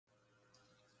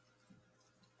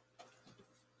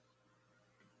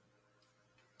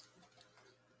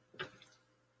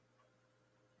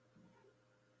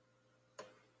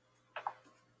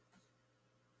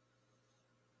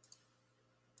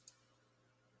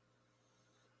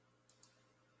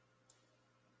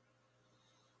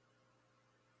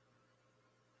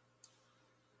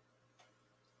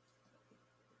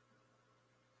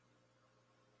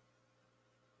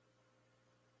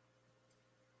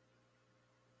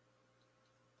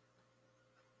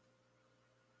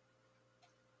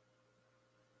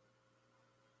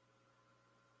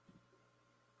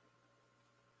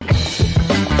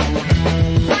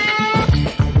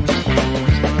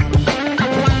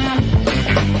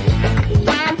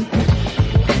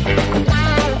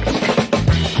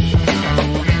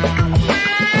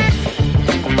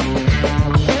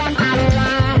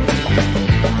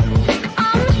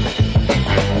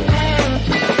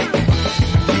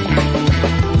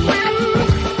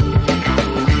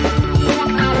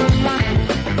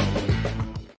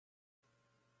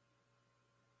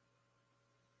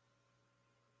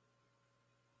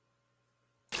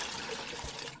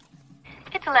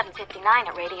9:59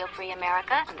 at Radio Free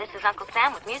America, and this is Uncle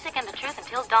Sam with music and the truth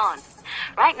until dawn.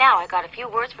 Right now, I got a few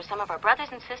words for some of our brothers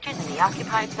and sisters in the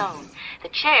occupied zone. The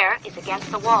chair is against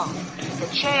the wall. The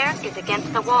chair is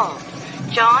against the wall.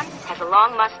 John has a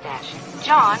long mustache.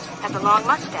 John has a long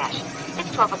mustache.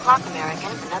 It's 12 o'clock,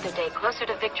 Americans, another day closer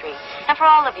to victory. And for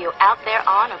all of you out there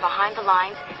on or behind the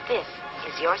lines, this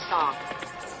is your song.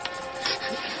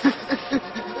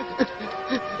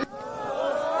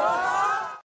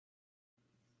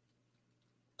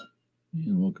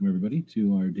 And welcome everybody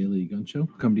to our daily gun show.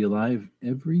 Come to you live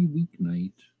every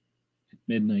weeknight at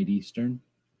midnight Eastern,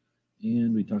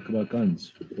 and we talk about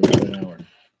guns for about an hour.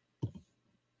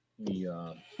 We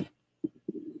go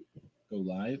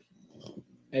live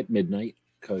at midnight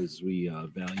because we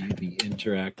value the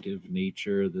interactive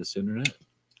nature of this internet.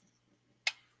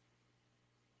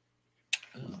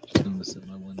 Oh, just noticed that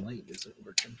my one light isn't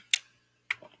working.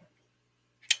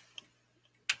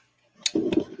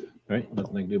 All right,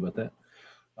 nothing I can do about that.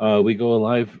 We go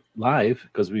live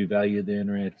because we value the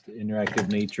interactive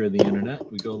nature of the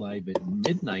internet. We go live at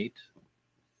midnight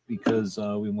because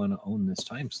we want to own this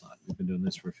time slot. We've been doing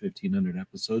this for 1,500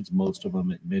 episodes, most of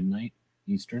them at midnight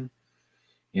Eastern.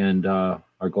 And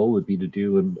our goal would be to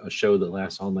do a show that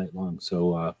lasts all night long.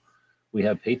 So we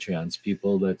have Patreons,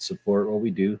 people that support what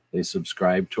we do. They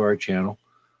subscribe to our channel.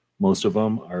 Most of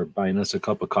them are buying us a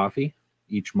cup of coffee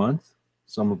each month.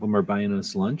 Some of them are buying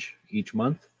us lunch each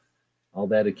month. All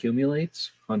that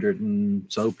accumulates, 100 and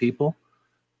so people.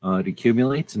 It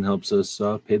accumulates and helps us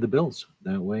pay the bills.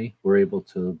 That way, we're able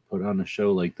to put on a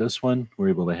show like this one. We're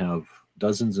able to have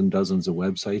dozens and dozens of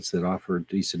websites that offer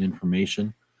decent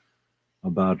information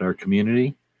about our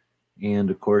community. And,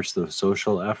 of course, the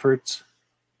social efforts.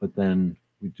 But then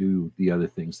we do the other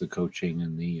things, the coaching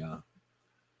and the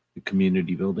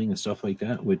community building and stuff like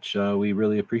that, which we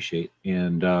really appreciate.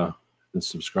 And the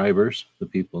subscribers, the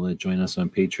people that join us on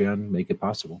Patreon, make it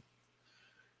possible.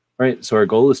 All right, so our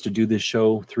goal is to do this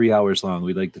show 3 hours long.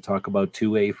 We'd like to talk about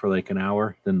 2A for like an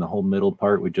hour. Then the whole middle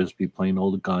part would just be plain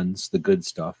old guns, the good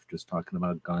stuff, just talking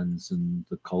about guns and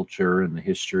the culture and the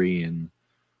history and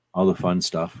all the fun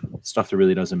stuff that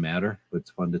really doesn't matter, but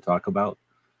it's fun to talk about.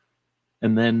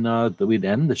 And then we'd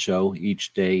end the show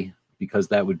each day, because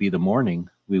that would be the morning.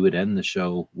 We would end the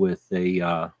show with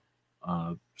a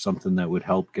something that would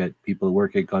help get people who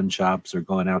work at gun shops or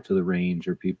going out to the range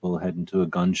or people heading to a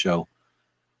gun show,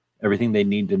 everything they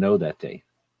need to know that day.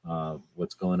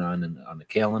 What's going on on the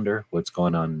calendar, what's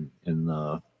going on in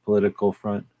the political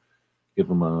front, give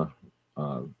them a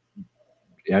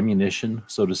ammunition,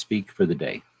 so to speak, for the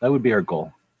day. That would be our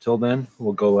goal. Till then,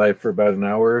 we'll go live for about an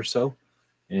hour or so,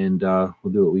 and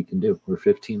we'll do what we can do. We're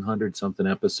 1,500 something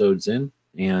episodes in,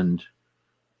 and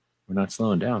we're not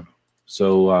slowing down.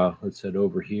 So let's head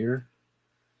over here.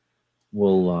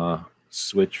 We'll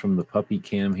switch from the puppy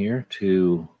cam here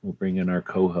we'll bring in our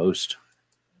co-host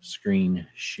screen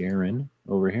Sharon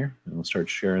over here. And we'll start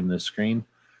sharing this screen.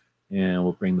 And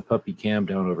we'll bring the puppy cam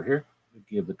down over here. We'll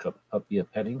give the puppy a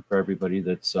petting for everybody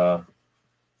that's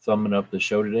thumbing up the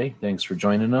show today. Thanks for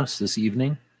joining us this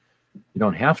evening. You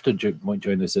don't have to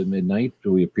join us at midnight,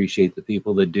 but we appreciate the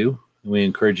people that do. We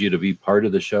encourage you to be part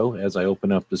of the show. As I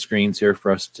open up the screens here for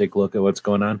us to take a look at what's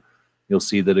going on, you'll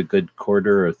see that a good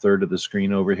quarter or a third of the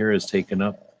screen over here is taken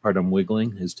up, part I'm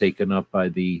wiggling, is taken up by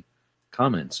the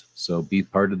comments. So be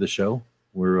part of the show.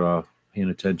 We're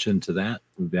paying attention to that.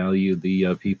 We value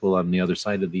the people on the other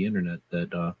side of the internet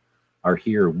that are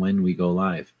here when we go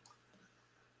live.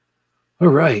 All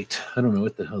right. I don't know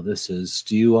what the hell this is.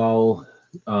 Do you all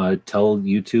tell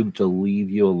YouTube to leave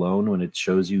you alone when it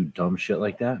shows you dumb shit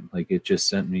like that? Like, it just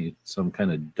sent me some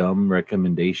kind of dumb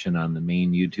recommendation on the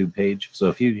main YouTube page.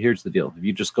 So here's the deal. If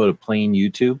you just go to plain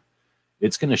YouTube,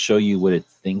 it's going to show you what it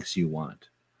thinks you want.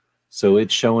 So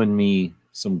it's showing me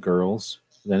some girls.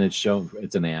 Then it's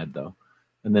an ad though.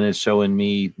 And then it's showing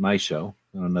me my show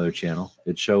on another channel.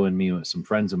 It's showing me some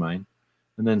friends of mine.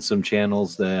 And then some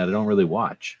channels that I don't really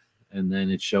watch. And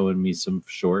then it's showing me some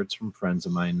shorts from friends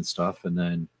of mine and stuff, and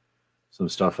then some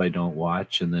stuff I don't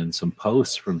watch, and then some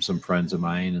posts from some friends of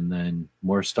mine, and then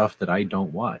more stuff that I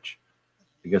don't watch.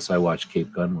 I guess I watch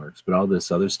Cape Gunworks, but all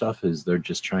this other stuff is they're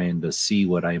just trying to see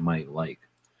what I might like.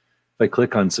 If I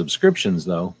click on subscriptions,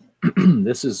 though,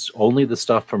 this is only the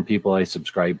stuff from people I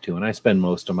subscribe to, and I spend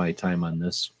most of my time on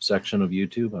this section of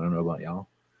YouTube. I don't know about y'all.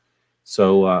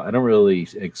 So I don't really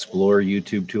explore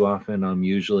YouTube too often. I'm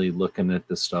usually looking at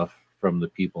the stuff from the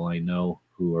people I know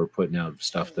who are putting out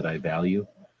stuff that I value.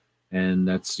 And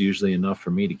that's usually enough for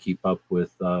me to keep up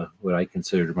with what I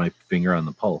consider my finger on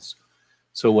the pulse.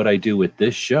 So what I do with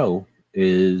this show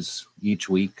is each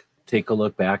week take a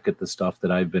look back at the stuff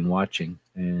that I've been watching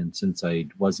And since I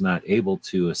was not able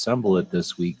to assemble it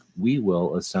this week, we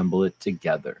will assemble it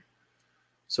together.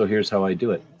 So here's how I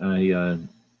do it. I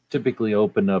typically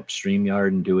open up StreamYard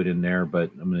and do it in there,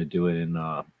 but I'm going to do it in,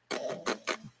 where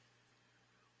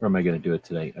am I going to do it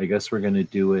today? I guess we're going to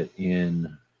do it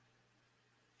in,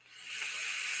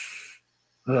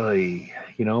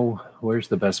 where's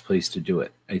the best place to do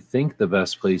it? I think the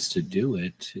best place to do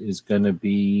it is going to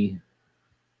be,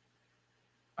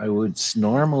 I would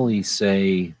normally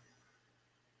say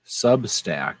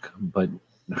Substack, but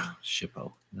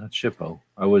Shippo, not Shippo.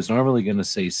 I was normally going to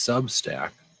say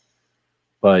Substack,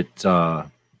 but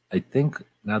I think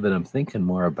now that I'm thinking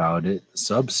more about it,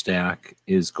 Substack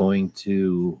is going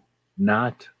to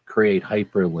not create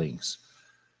hyperlinks,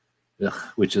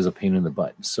 which is a pain in the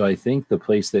butt. So I think the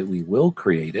place that we will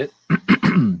create it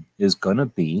is going to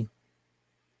be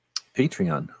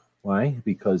Patreon. Why?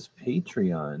 Because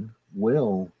Patreon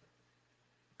will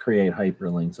create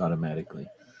hyperlinks automatically.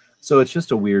 So it's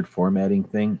just a weird formatting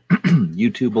thing.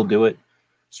 YouTube will do it,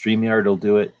 StreamYard will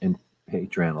do it, and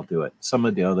Patreon will do it. Some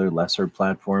of the other lesser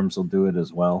platforms will do it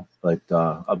as well. But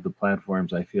of the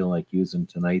platforms I feel like using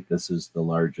tonight, this is the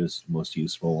largest, most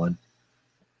useful one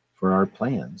for our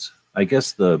plans. I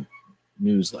guess the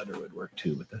newsletter would work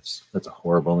too, but that's a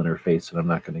horrible interface, and I'm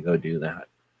not going to go do that.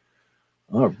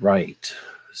 All right.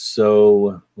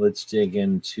 So let's dig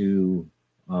into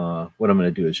what I'm going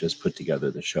to do is just put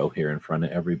together the show here in front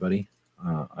of everybody.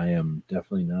 I am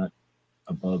definitely not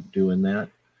above doing that.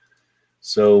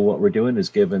 So what we're doing is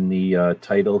given the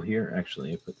title here.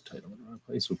 Actually, I put the title in the wrong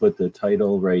place. We'll put the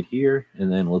title right here,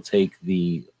 and then we'll take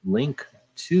the link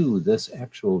to this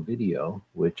actual video,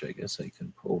 which I guess I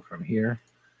can pull from here.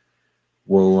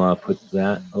 We'll put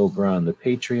that over on the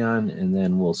Patreon, and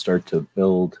then we'll start to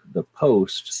build the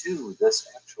post to this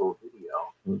actual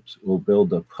video. Oops, we'll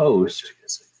build a post.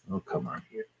 Oh, come on.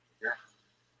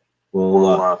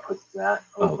 We'll put that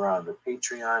over on the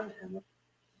Patreon, and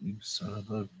you son of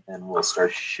a... And we'll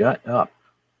start... Shut up.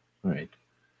 All right.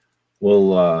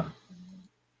 We'll...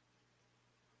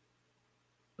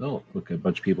 Oh, look, a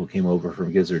bunch of people came over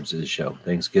from Gizzard's show.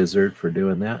 Thanks, Gizzard, for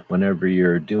doing that. Whenever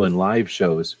you're doing live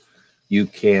shows, you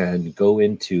can go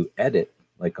into edit,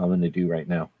 like I'm going to do right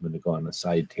now. I'm going to go on a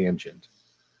side tangent.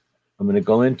 I'm going to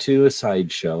go into a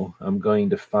side show. I'm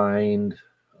going to find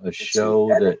a show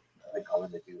that, like I'm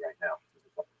going to do right now.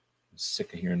 I'm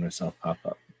sick of hearing myself pop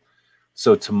up.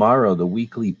 So tomorrow, the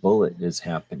weekly bullet is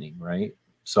happening, right?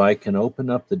 So I can open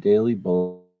up the daily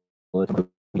bullet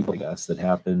that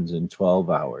happens in 12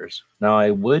 hours. Now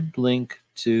I would link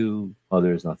to, oh,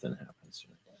 there's nothing that happens.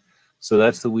 So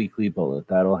that's the weekly bullet.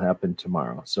 That'll happen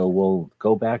tomorrow. So we'll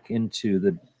go back into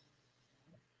the,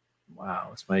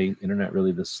 wow, is my internet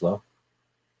really this slow?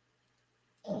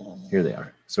 Here they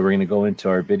are. So we're going to go into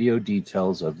our video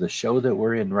details of the show that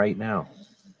we're in right now.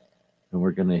 And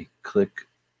we're going to click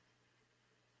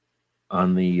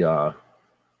on the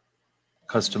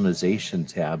customization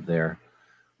tab there.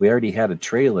 We already had a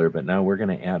trailer, but now we're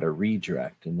going to add a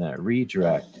redirect. And that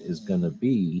redirect is going to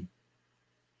be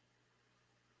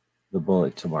the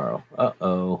bullet tomorrow.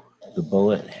 Uh-oh. The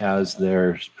bullet has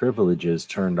their privileges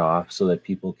turned off so that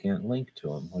people can't link to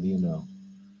them. What do you know?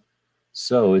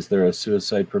 So is there a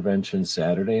Suicide Prevention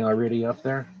Saturday already up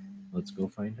there? Let's go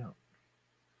find out.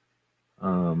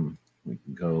 We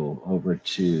can go over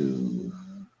to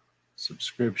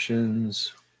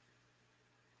subscriptions.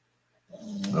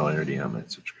 Oh, I already have my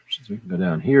subscriptions. We can go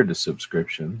down here to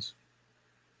subscriptions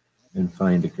and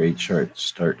find a great chart.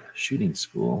 Start shooting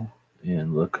school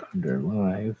and look under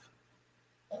live.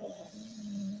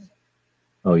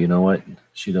 Oh, you know what?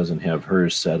 She doesn't have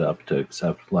hers set up to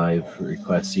accept live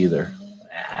requests either.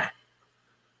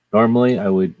 Normally, I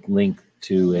would link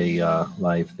to a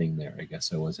live thing there. I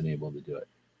guess I wasn't able to do it.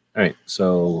 All right,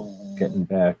 so getting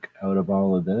back out of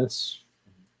all of this,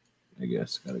 I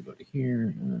guess got to go to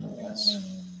here. And I guess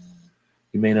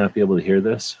you may not be able to hear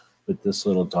this, but this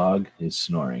little dog is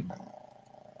snoring.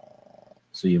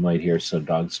 So you might hear some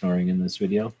dog snoring in this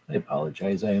video. I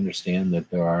apologize. I understand that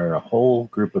there are a whole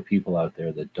group of people out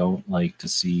there that don't like to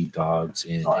see dogs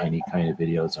in any kind of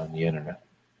videos on the internet.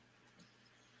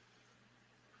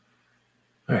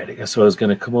 All right, I guess I was going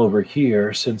to come over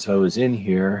here since I was in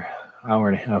here. Hour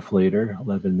and a half later,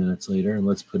 11 minutes later, and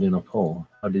let's put in a poll.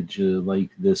 How did you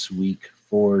like this week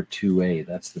for 2A?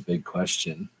 That's the big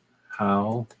question.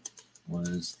 How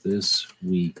was this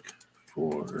week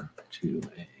for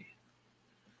 2A?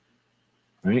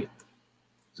 Right?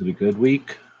 Is it a good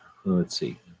week? Well, let's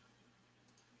see.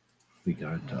 We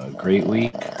got a great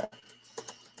week.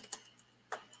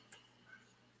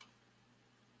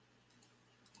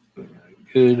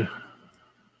 Good.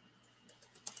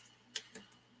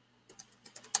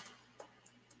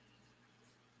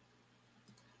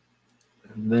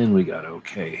 Then we got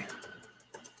okay.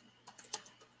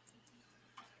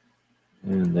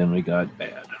 And then we got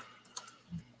bad.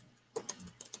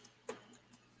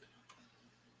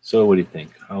 So what do you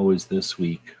think? How was this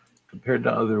week compared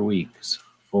to other weeks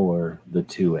for the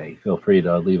 2A? Feel free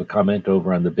to leave a comment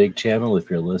over on the big channel if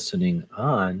you're listening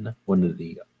on one of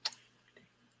the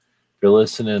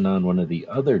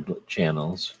other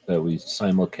channels that we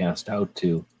simulcast out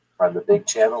to on the big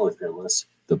channel. If you're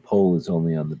listening, the poll is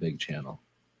only on the big channel.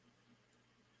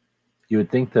 You would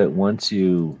think that once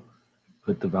you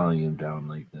put the volume down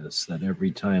like this, that every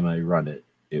time I run it,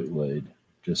 it would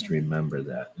just remember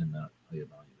that and not play a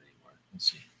volume anymore.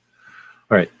 Let's see.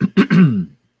 All right.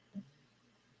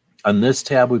 On this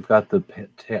tab, we've got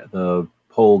the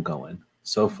poll going.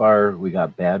 So far, we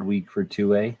got bad week for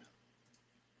 2A.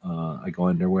 I go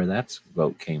under where that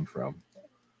vote came from.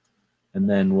 And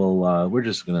then we're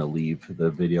just going to leave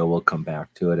the video. We'll come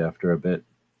back to it after a bit.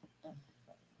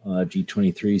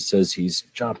 G23 says he's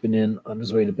chopping in on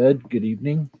his way to bed. Good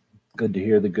evening. Good to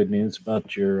hear the good news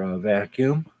about your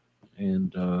vacuum.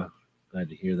 And glad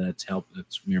to hear that's helped.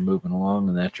 You're moving along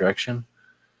in that direction.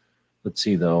 Let's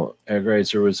see, though.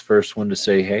 Aggrizer was the first one to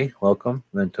say, hey, welcome.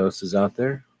 Mentos is out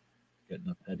there getting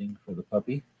a petting for the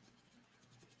puppy.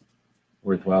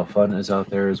 Worthwhile Fun is out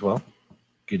there as well.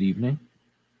 Good evening.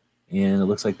 And it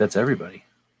looks like that's everybody.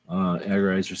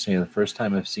 Aggrizer saying the first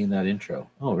time I've seen that intro.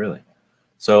 Oh, really?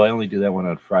 So I only do that one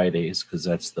on Fridays because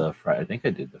that's the Friday. I think I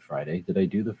did the Friday. Did I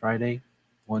do the Friday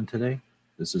one today?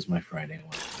 This is my Friday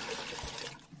one.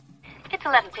 It's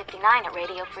 11:59 at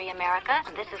Radio Free America,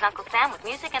 and this is Uncle Sam with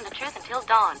music and the truth until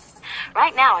dawn.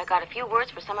 Right now, I got a few words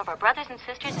for some of our brothers and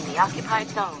sisters in the occupied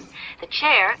zone. The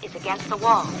chair is against the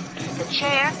wall. The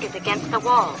chair is against the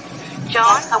wall.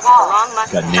 John, the long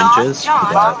mustache. Got ninjas.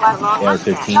 Got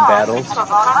AR-15 battles.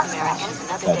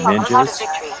 Got ninjas.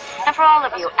 And for all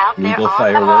of you out there legal on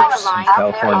fireworks the line, in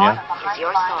California. Is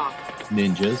your song.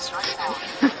 Ninjas.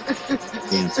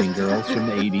 Dancing girls from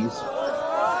the 80s.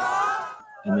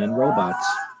 And then robots.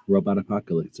 Robot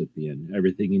apocalypse at the end.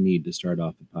 Everything you need to start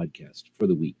off a podcast for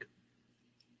the week.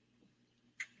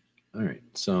 All right.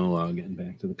 So getting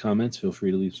back to the comments. Feel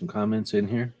free to leave some comments in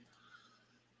here.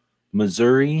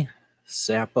 Missouri,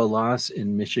 SAPA loss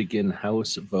in Michigan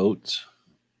House votes.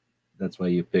 That's why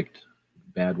you picked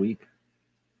bad week.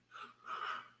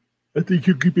 I think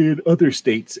you could be in other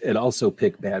states and also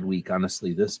pick bad week,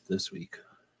 honestly, this week.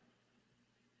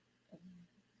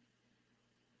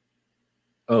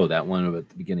 Oh, that one at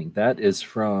the beginning. That is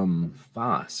from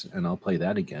Foss, and I'll play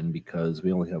that again because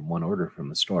we only have one order from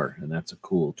the store, and that's a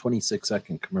cool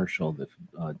 26-second commercial that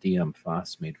DM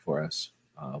Foss made for us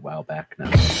a while back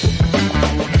now.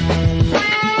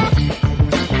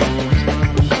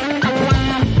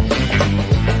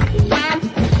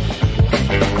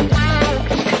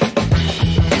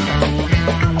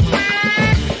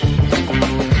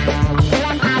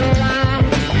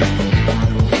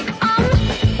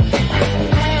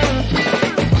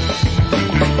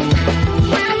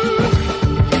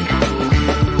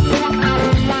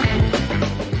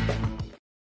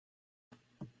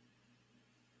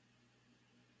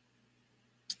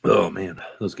 Oh, man.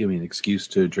 Those give me an excuse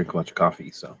to drink a bunch of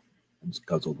coffee, so I just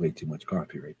guzzled way too much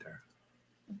coffee right there.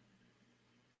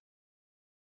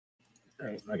 All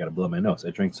right, I got to blow my nose. I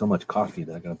drank so much coffee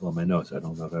that I got to blow my nose. I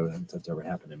don't know if that's ever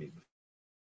happened to me.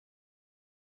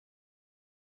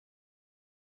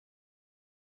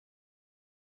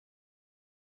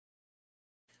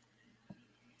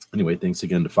 Anyway, thanks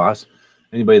again to Foss.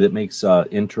 Anybody that makes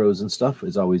intros and stuff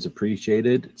is always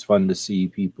appreciated. It's fun to see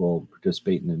people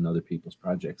participating in other people's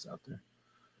projects out there.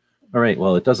 All right,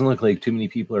 well, it doesn't look like too many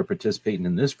people are participating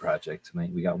in this project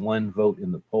tonight. We got one vote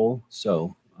in the poll,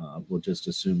 so we'll just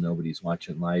assume nobody's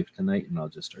watching live tonight, and I'll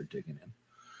just start digging in.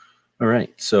 All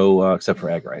right, so except for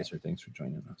Aggrizer, thanks for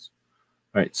joining us.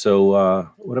 All right,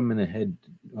 so what I'm going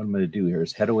to do here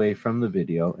is head away from the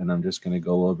video, and I'm just going to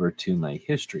go over to my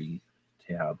history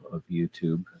tab of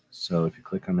YouTube. So if you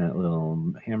click on that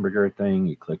little hamburger thing,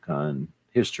 you click on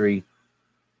history,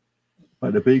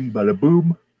 bada bing, bada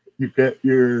boom, you get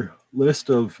your list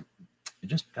of, I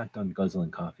just got done guzzling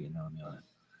coffee and now I'm yawning.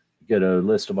 You get a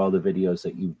list of all the videos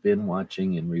that you've been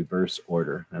watching in reverse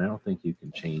order. And I don't think you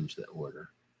can change the order.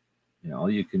 You know, all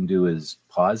you can do is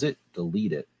pause it,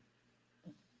 delete it,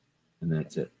 and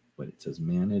that's it. But it says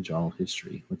manage all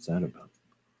history. What's that about?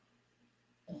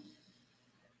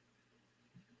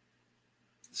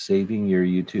 Saving your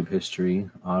YouTube history,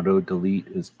 auto delete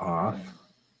is off.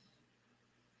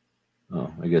 Oh,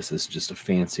 I guess it's just a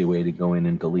fancy way to go in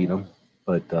and delete them.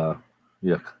 But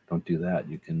yeah, don't do that.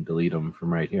 You can delete them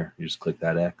from right here. You just click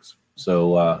that X.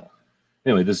 So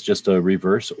anyway, this is just a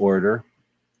reverse order.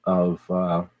 of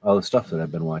all the stuff that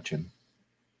I've been watching.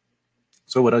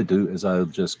 So what I do is I'll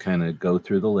just kind of go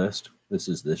through the list. This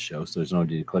is this show, so there's no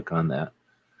need to click on that.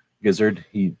 Gizzard,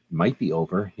 he might be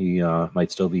over. He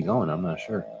might still be going. I'm not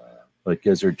sure. But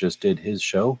Gizzard just did his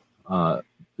show.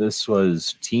 This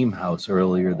was Team House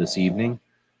earlier this evening.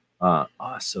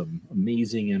 Awesome,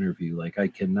 amazing interview. Like, I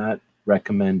cannot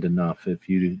recommend enough. If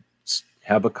you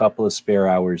have a couple of spare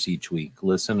hours each week,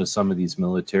 listen to some of these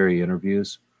military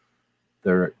interviews.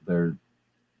 They're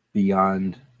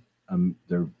beyond.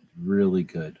 They're really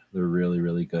good. They're really,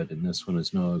 really good. And this one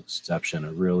is no exception.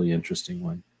 A really interesting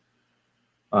one.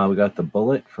 We got The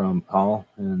Bullet from Paul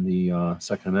and the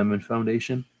Second Amendment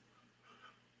Foundation.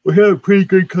 We had a pretty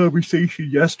good conversation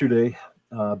yesterday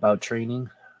about training.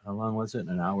 How long was it?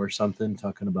 An hour or something,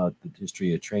 talking about the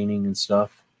history of training and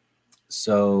stuff.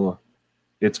 So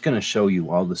it's going to show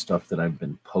you all the stuff that I've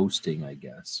been posting, I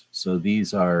guess. So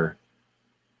these are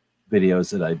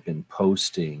videos that I've been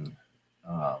posting.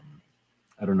 I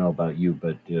don't know about you,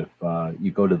 but if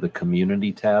you go to the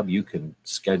community tab, you can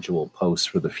schedule posts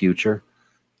for the future.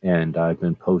 And I've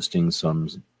been posting some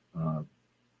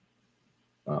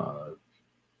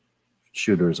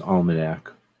Shooter's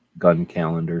Almanac, gun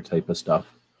calendar type of stuff.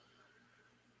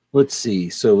 Let's see.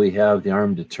 So we have the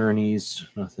Armed Attorneys.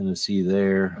 Nothing to see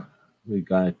there. We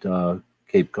got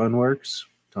Cape Gunworks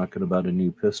talking about a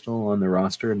new pistol on the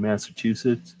roster in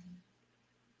Massachusetts.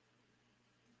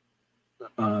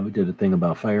 We did a thing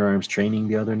about firearms training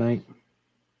the other night.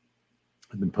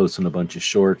 I've been posting a bunch of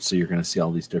shorts, so you're going to see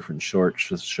all these different shorts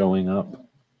just showing up.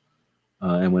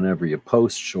 And whenever you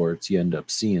post shorts, you end up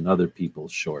seeing other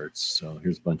people's shorts. So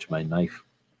here's a bunch of my knife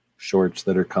shorts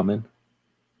that are coming.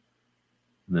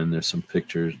 And then there's some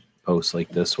pictures, posts like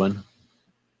this one.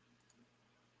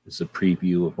 It's a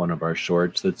preview of one of our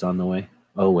shorts that's on the way.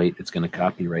 Oh, wait, it's going to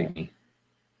copyright me.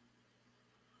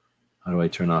 How do I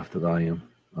turn off the volume?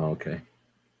 Oh, okay.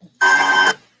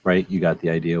 Right, you got the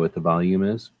idea what the volume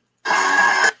is?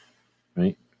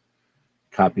 Right?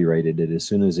 Copyrighted it as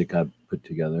soon as it got put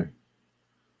together.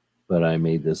 But I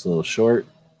made this little short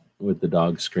with the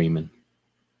dog screaming.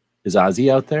 Is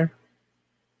Ozzy out there?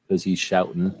 Because he's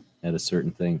shouting at a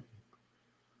certain thing.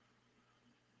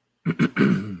 All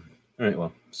right,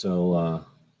 well, so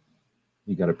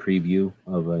you got a preview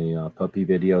of a puppy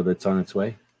video that's on its way.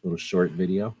 A little short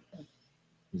video.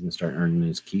 He's going to start earning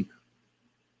his keep.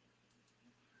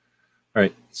 All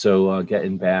right, so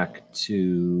getting back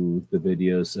to the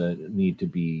videos that need to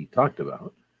be talked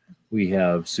about. We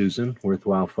have Susan,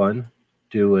 Worthwhile Fun,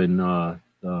 doing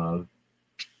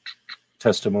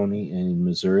testimony in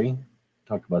Missouri.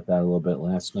 Talked about that a little bit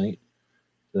last night.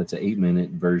 That's an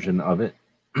 8-minute version of it.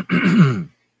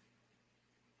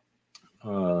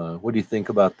 What do you think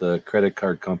about the credit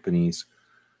card companies?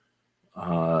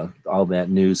 All that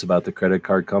news about the credit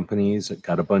card companies. It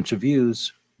got a bunch of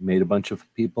views, made a bunch of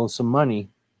people some money.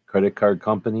 Credit card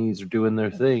companies are doing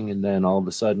their thing, and then all of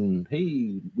a sudden,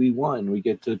 hey, we won. We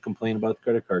get to complain about the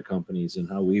credit card companies and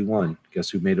how we won. Guess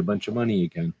who made a bunch of money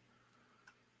again?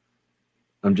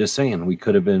 I'm just saying, we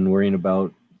could have been worrying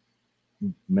about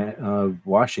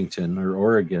Washington or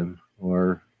Oregon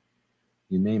or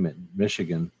you name it,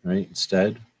 Michigan, right?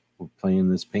 Instead, we're playing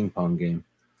this ping pong game.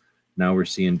 Now we're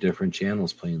seeing different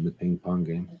channels playing the ping pong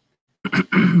game.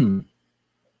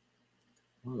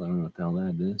 Well, I don't know what the hell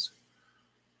that is.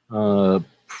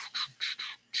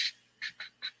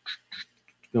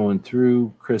 Going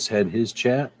through, Chris had his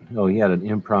chat. Oh, he had an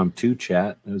impromptu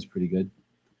chat. That was pretty good.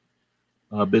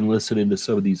 I've been listening to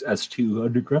some of these S2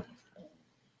 Underground.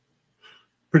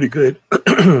 Pretty good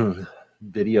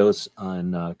videos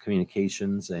on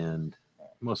communications and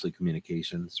mostly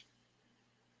communications.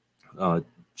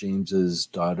 James's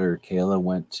daughter Kayla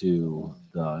went to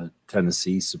the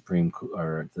Tennessee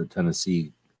the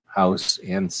Tennessee House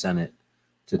and Senate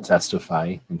to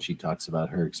testify, and she talks about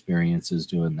her experiences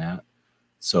doing that.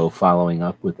 So following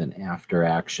up with an after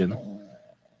action.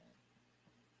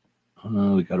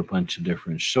 We got a bunch of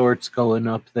different shorts going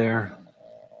up there.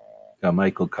 Got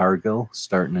Michael Cargill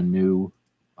starting a new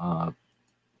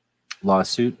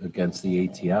lawsuit against the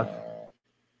ATF.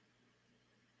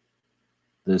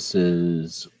 This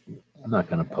is, I'm not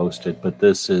going to post it, but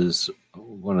this is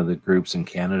one of the groups in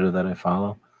Canada that I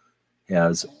follow.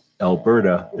 Has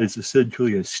Alberta is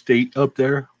essentially a state up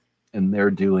there, and they're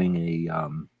doing a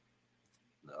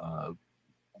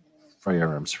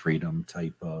firearms freedom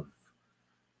type of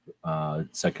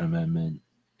Second Amendment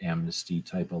amnesty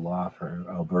type of law for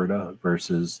Alberta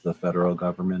versus the federal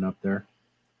government up there.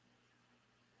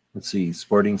 Let's see,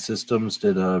 Sporting Systems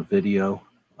did a video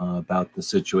about the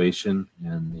situation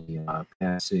and the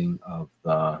passing of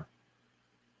the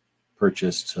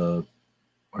purchase to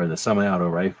or the semi-auto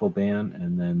rifle ban,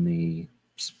 and then the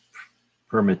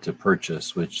permit to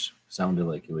purchase, which sounded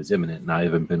like it was imminent. And I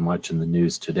haven't been watching the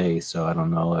news today, so I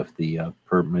don't know if the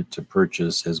permit to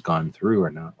purchase has gone through or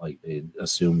not, like they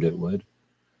assumed it would.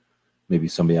 Maybe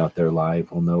somebody out there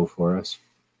live will know for us.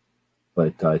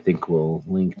 But I think we'll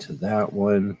link to that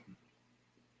one.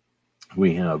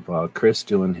 We have Chris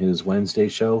doing his Wednesday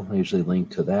show. I usually link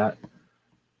to that.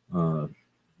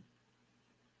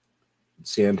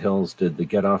 Sandhills did the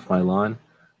Get Off My Lawn.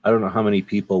 I don't know how many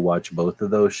people watch both of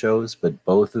those shows, but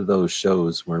both of those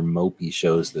shows were mopey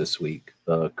shows this week.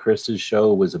 Chris's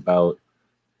show was about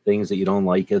things that you don't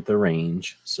like at the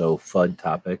range, so FUD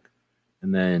topic.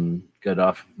 And then Get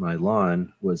Off My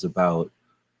Lawn was about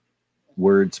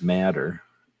words matter,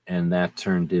 and that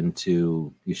turned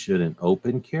into you shouldn't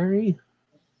open carry.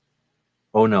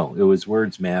 Oh no, it was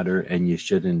words matter, and you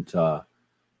shouldn't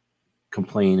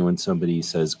complain when somebody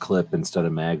says clip instead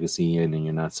of magazine, and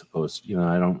you're not supposed to,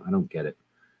 I don't get it.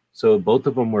 So both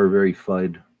of them were very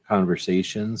FUD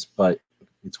conversations, but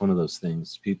it's one of those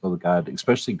things. People got,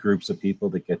 especially groups of people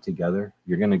that get together,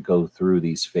 you're going to go through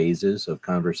these phases of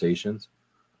conversations,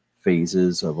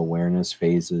 phases of awareness,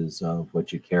 phases of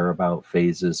what you care about,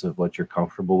 phases of what you're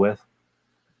comfortable with.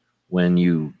 When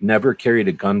you never carried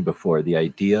a gun before, the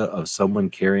idea of someone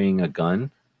carrying a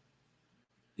gun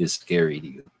is scary to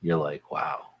you. You're like,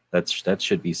 wow, that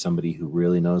should be somebody who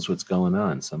really knows what's going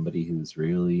on, somebody who's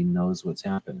really knows what's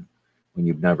happening. When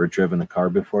you've never driven a car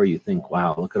before, you think,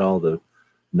 wow, look at all the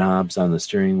knobs on the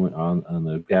steering on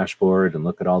the dashboard, and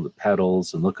look at all the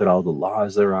pedals, and look at all the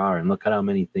laws there are, and look at how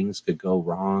many things could go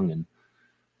wrong, and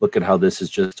look at how this is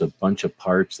just a bunch of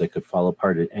parts that could fall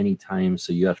apart at any time.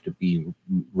 So you have to be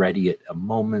ready at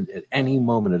any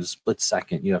moment, at a split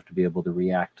second. You have to be able to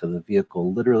react to the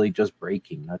vehicle literally just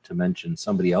braking, not to mention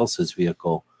somebody else's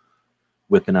vehicle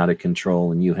whipping out of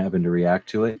control and you having to react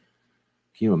to it.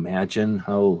 Can you imagine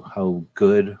how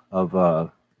good of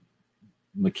a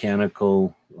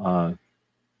mechanical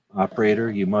operator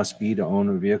you must be to own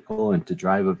a vehicle and to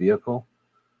drive a vehicle?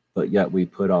 But yet we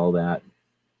put all that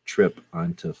trip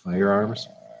onto firearms.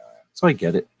 So I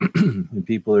get it. When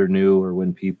people are new, or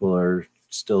when people are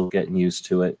still getting used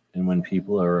to it, and when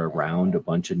people are around a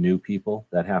bunch of new people,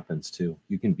 that happens too.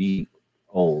 You can be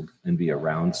old and be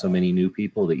around so many new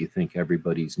people that you think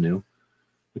everybody's new,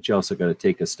 but you also got to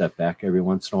take a step back every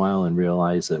once in a while and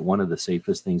realize that one of the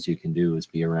safest things you can do is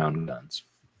be around guns.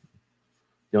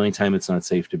 The only time it's not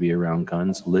safe to be around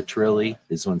guns, literally,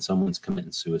 is when someone's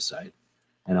committing suicide.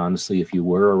 And honestly, if you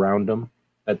were around them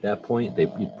at that point,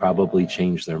 you'd probably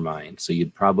change their mind. So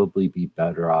you'd probably be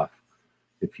better off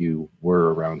if you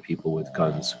were around people with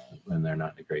guns when they're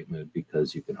not in a great mood,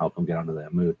 because you can help them get out of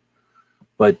that mood.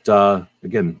 But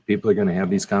again, people are going to have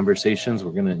these conversations.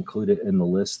 We're going to include it in the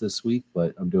list this week,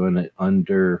 but I'm doing it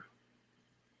under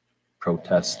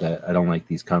protest that I don't like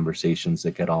these conversations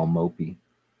that get all mopey.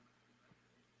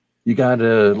 You got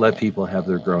to let people have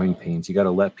their growing pains. You got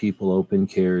to let people open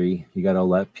carry. You got to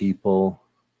let people,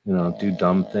 do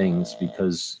dumb things,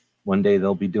 because one day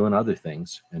they'll be doing other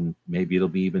things, and maybe it'll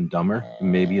be even dumber,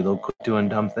 and maybe they'll quit doing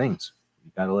dumb things.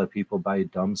 You got to let people buy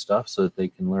dumb stuff so that they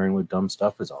can learn what dumb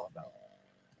stuff is all about.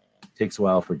 It takes a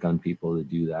while for gun people to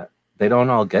do that. They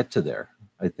don't all get to there.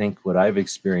 I think what I've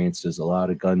experienced is a lot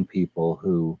of gun people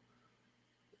who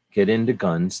get into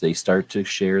guns, they start to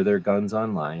share their guns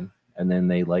online, and then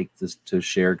they like to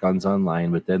share guns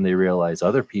online, but then they realize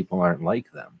other people aren't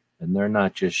like them. And they're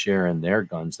not just sharing their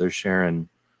guns, they're sharing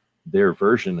their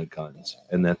version of guns,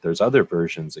 and that there's other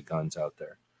versions of guns out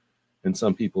there. And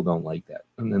some people don't like that.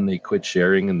 And then they quit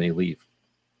sharing and they leave.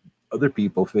 Other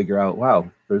people figure out, wow,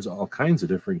 there's all kinds of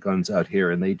different guns out here,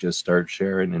 and they just start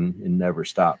sharing and never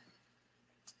stop.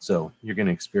 So you're going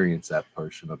to experience that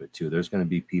portion of it too. There's going to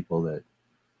be people that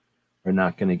are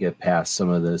not going to get past some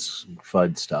of this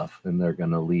FUD stuff, and they're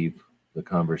going to leave the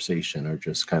conversation or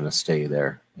just kind of stay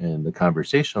there. And the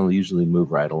conversation will usually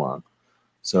move right along.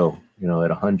 So, at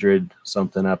 100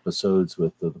 something episodes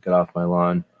with the Get Off My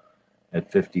Lawn, at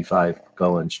 55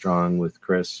 going strong with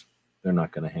Chris, they're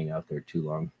not going to hang out there too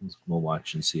long. We'll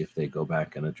watch and see if they go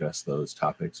back and address those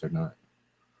topics or not.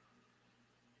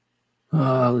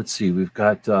 Let's see. We've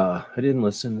got, I did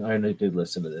listen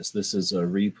to this. This is a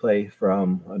replay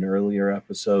from an earlier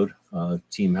episode.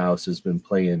 Team House has been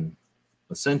playing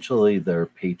essentially their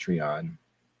Patreon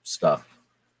stuff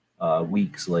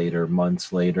weeks later,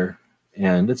 months later,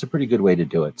 and it's a pretty good way to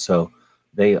do it. So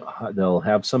they'll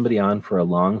have somebody on for a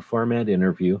long format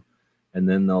interview, and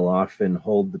then they'll often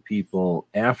hold the people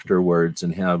afterwards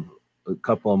and have a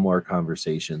couple of more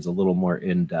conversations, a little more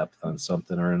in-depth on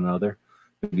something or another.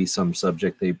 Maybe some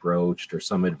subject they broached or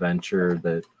some adventure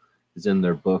that is in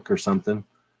their book or something,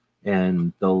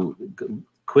 and they'll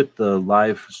quit the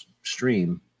live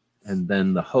stream, and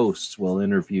then the hosts will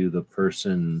interview the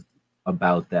person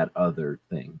about that other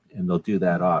thing, and they'll do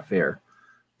that off air.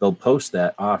 They'll post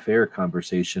that off air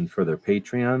conversation for their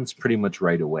Patreons pretty much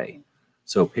right away.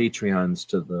 So Patreons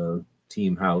to the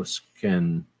team house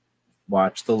can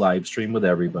watch the live stream with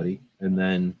everybody and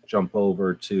then jump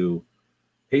over to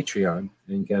Patreon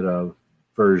and get a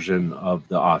version of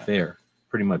the off air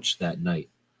pretty much that night.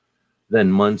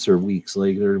 Then months,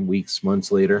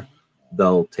 months later,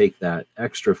 they'll take that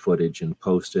extra footage and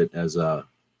post it as a,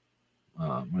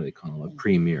 what do they call it, a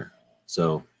premiere.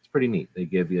 So it's pretty neat. They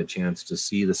give you a chance to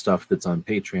see the stuff that's on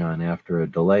Patreon after a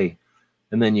delay,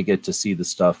 and then you get to see the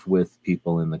stuff with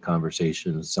people in the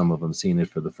conversation. Some of them seen it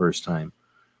for the first time.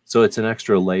 So it's an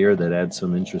extra layer that adds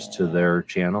some interest to their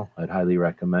channel. I'd highly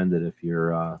recommend it if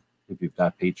you've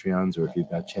got Patreons, or if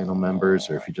you've got channel members,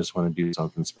 or if you just want to do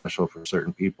something special for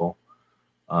certain people,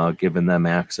 giving them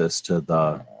access to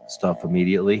the stuff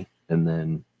immediately and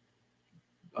then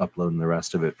uploading the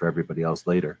rest of it for everybody else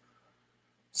later.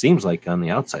 Seems like on the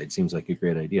outside, seems like a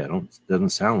great idea. Doesn't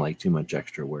sound like too much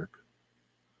extra work.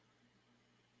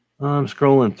 I'm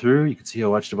scrolling through. You can see I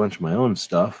watched a bunch of my own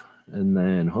stuff. And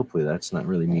then hopefully that's not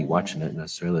really me watching it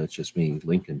necessarily. It's just me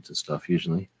linking to stuff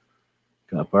usually.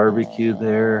 Got barbecue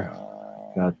there.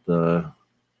 Got the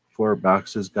 4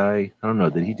 boxes guy. I don't know.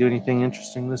 Did he do anything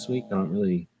interesting this week? I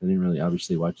didn't really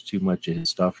obviously watch too much of his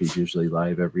stuff. He's usually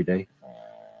live every day.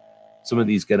 Some of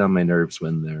these get on my nerves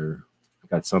when they're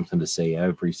got something to say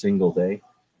every single day.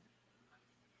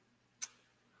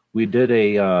 We did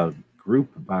a group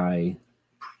by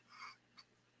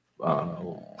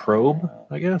probe,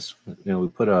 I guess. We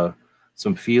put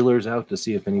some feelers out to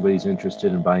see if anybody's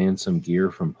interested in buying some gear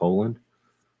from Poland.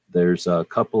 There's a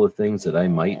couple of things that I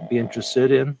might be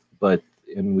interested in,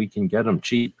 and we can get them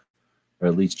cheap, or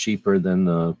at least cheaper than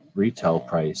the retail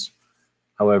price.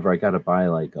 However, I got to buy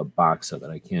like a box of it.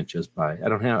 I can't just buy.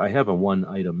 I have a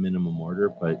 1-item minimum order,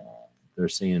 but they're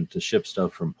saying to ship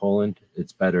stuff from Poland,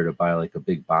 it's better to buy like a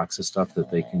big box of stuff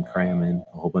that they can cram in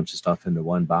a whole bunch of stuff into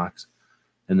one box.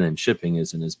 And then shipping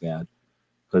isn't as bad,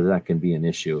 because that can be an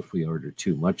issue if we order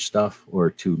too much stuff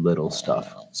or too little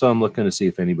stuff. So I'm looking to see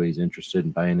if anybody's interested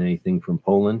in buying anything from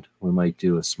Poland. We might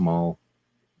do a small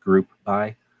group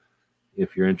buy.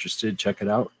 If you're interested, check it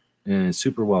out. And it's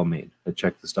super well made. I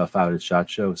checked the stuff out at SHOT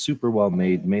Show. Super well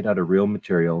made out of real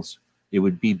materials. It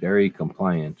would be very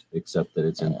compliant, except that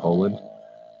it's in Poland.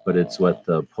 But it's what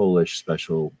the Polish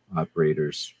special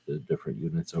operators, the different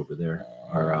units over there,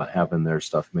 are having their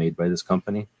stuff made by this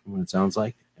company, from what it sounds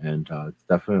like. And it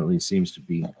definitely seems to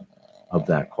be of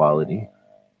that quality.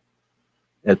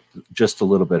 At just a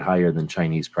little bit higher than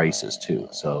Chinese prices, too.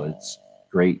 So it's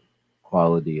great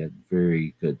quality at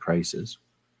very good prices.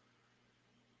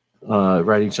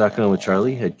 Riding Shotgun with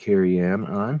Charlie had Carrie Ann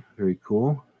on. Very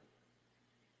cool.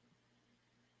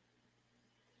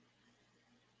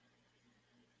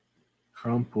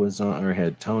 Crump was on, or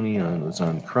had Tony on, was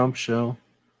on Crump Show.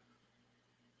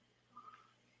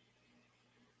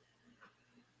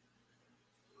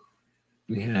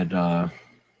 We had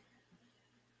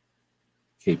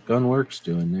Cape Gunworks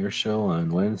doing their show on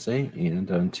Wednesday and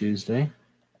on Tuesday.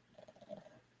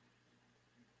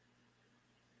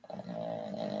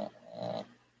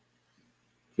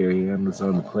 Carrie Ann was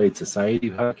on the Played Society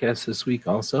podcast this week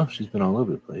also. She's been all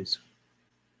over the place.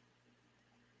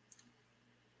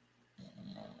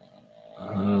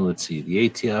 Let's see. The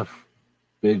ATF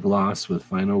big loss with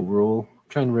Final Rule. I'm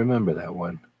trying to remember that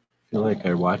one. I feel like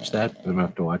I watched that. I'm going to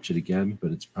have to watch it again,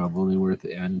 but it's probably worth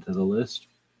adding to the list.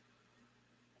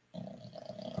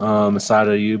 Asad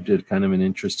Ayub did kind of an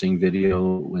interesting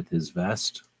video with his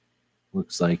vest.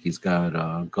 Looks like he's got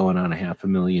going on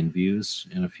 500,000 views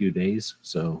in a few days.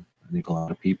 So I think a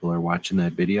lot of people are watching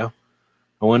that video.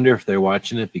 I wonder if they're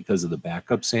watching it because of the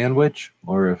backup sandwich,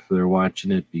 or if they're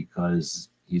watching it because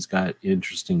he's got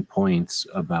interesting points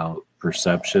about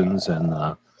perceptions, and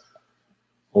the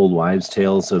old wives'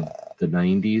 tales of the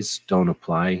 90s don't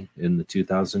apply in the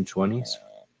 2020s.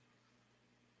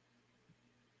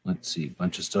 Let's see, a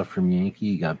bunch of stuff from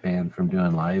Yankee. He got banned from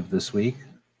doing live this week.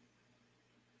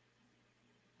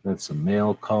 Got some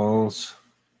mail calls.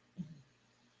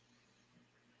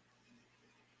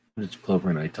 What did Clover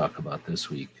and I talk about this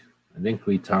week? I think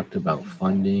we talked about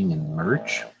funding and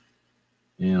merch.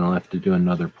 And I'll have to do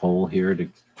another poll here to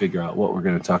figure out what we're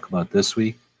going to talk about this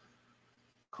week.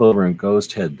 Clover and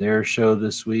Ghost had their show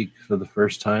this week for the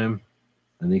first time.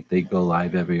 I think they go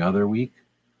live every other week.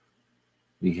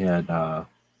 We had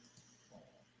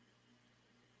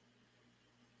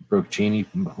Brooke Cheney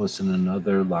hosting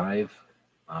another live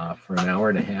for an hour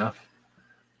and a half,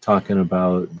 talking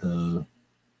about the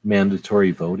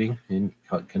mandatory voting in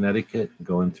Connecticut,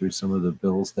 going through some of the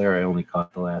bills there. I only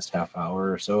caught the last half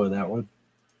hour or so of that one.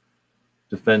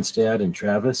 Defense Dad and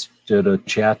Travis did a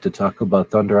chat to talk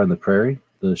about Thunder on the Prairie,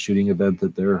 the shooting event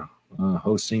that they're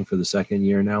hosting for the second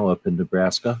year now up in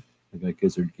Nebraska. They got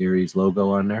Gizzard Gary's logo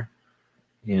on there,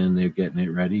 and they're getting it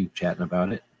ready, chatting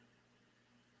about it.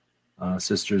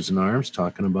 Sisters in Arms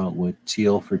talking about what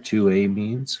Teal for 2A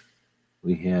means.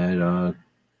 We had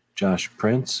Josh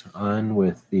Prince on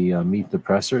with the Meet the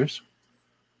Pressers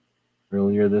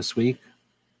earlier this week.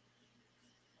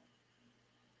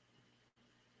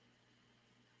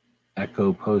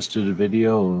 Echo posted a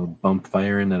video of bump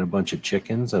firing at a bunch of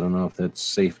chickens. I don't know if that's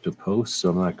safe to post, so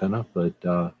I'm not gonna, but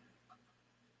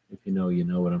if you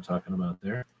know what I'm talking about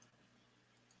there.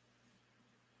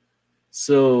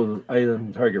 So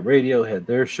Island Target Radio had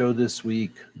their show this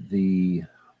week. The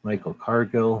Michael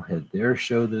Cargill had their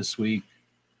show this week.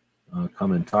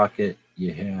 Come and Talk It.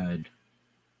 You had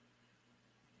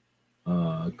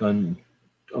Gun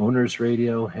Owners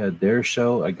Radio had their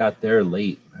show. I got there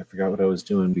late. I forgot what I was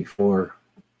doing before.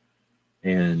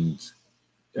 And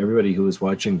everybody who was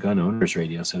watching Gun Owners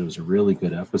Radio said it was a really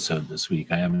good episode this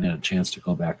week. I haven't had a chance to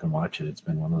go back and watch it. It's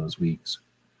been one of those weeks.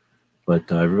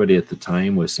 But everybody at the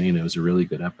time was saying it was a really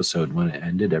good episode. When it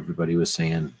ended, everybody was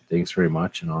saying thanks very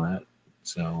much and all that.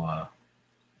 So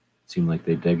it seemed like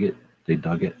they dug it.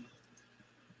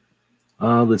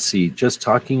 Let's see. Just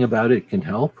Talking About It Can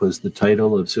Help was the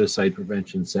title of Suicide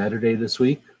Prevention Saturday this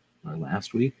week, or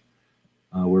last week,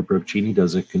 where Brooke Cheney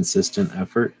does a consistent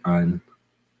effort on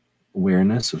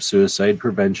awareness of suicide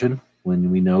prevention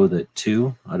when we know that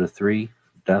 2 out of 3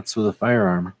 deaths with a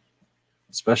firearm,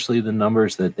 especially the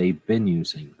numbers that they've been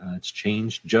using. It's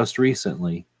changed just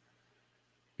recently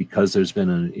because there's been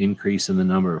an increase in the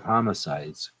number of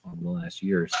homicides over the last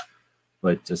years.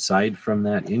 But aside from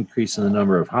that increase in the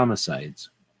number of homicides,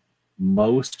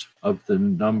 most of the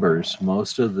numbers,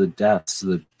 most of the deaths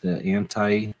that the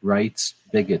anti-rights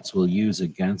bigots will use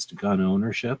against gun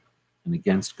ownership and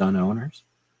against gun owners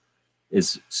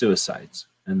is suicides.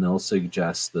 And they'll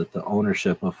suggest that the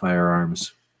ownership of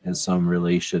firearms has some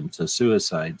relation to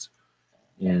suicides.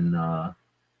 And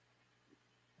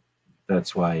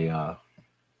that's why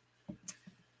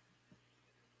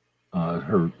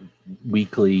her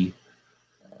weekly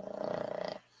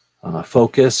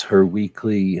focus, her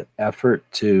weekly effort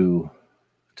to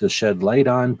shed light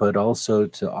on, but also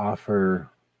to offer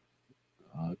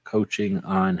coaching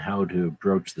on how to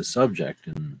broach the subject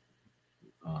and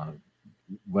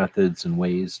methods and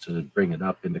ways to bring it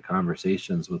up into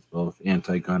conversations with both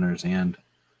anti-gunners and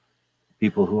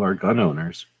people who are gun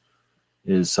owners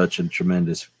is such a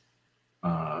tremendous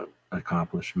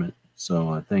accomplishment.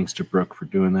 So thanks to Brooke for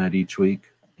doing that each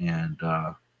week. And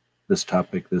this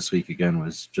topic this week, again,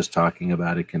 was Just Talking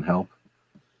About It Can Help.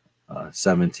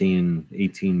 17,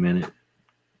 18-minute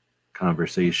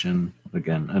conversation.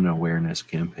 Again, an awareness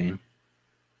campaign.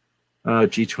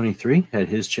 G23 had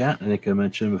his chat. I think I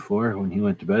mentioned before when he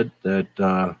went to bed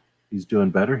that he's doing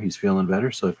better. He's feeling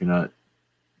better. So if you're not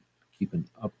keeping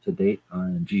up to date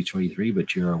on G23,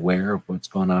 but you're aware of what's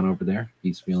going on over there,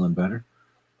 he's feeling better.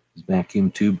 His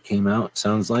vacuum tube came out,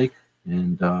 sounds like,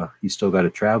 and he's still got to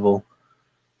travel,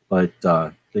 but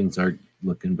things are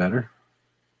looking better.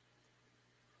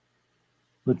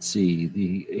 Let's see,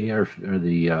 the AR or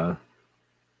the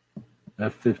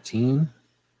F-15.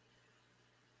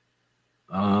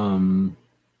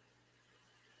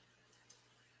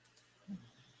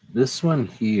 This one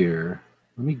here,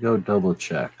 let me go double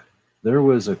check. There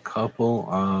was a couple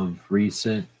of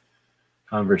recent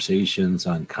conversations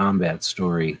on Combat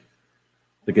Story.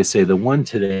 Like I say, the one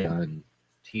today on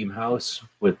Team House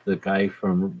with the guy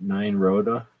from 9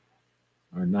 Rota,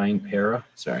 or 9 Para,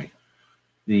 sorry,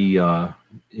 the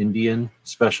Indian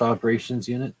Special Operations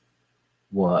Unit,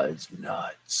 was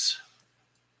nuts.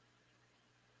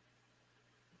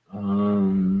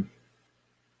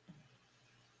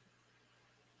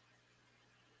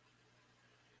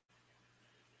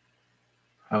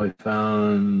 How I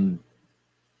found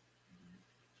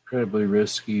incredibly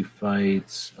risky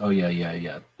fights. Oh,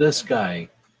 yeah. This guy,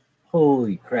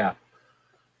 holy crap.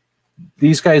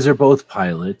 These guys are both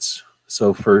pilots.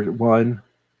 So for one,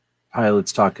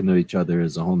 pilots talking to each other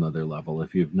is a whole nother level.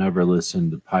 If you've never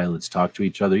listened to pilots talk to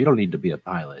each other, you don't need to be a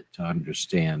pilot to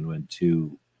understand when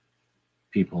two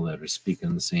people that are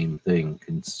speaking the same thing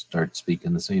can start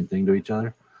speaking the same thing to each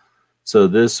other. So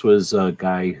this was a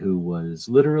guy who was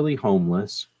literally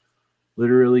homeless,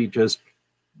 literally just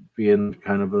being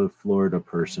kind of a Florida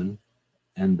person,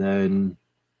 and then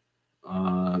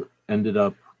ended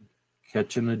up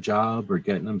catching a job or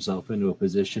getting himself into a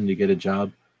position to get a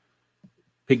job,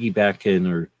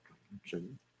 piggybacking or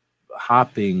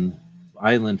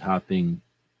island hopping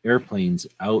airplanes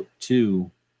out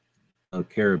to the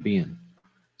Caribbean.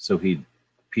 So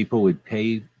people would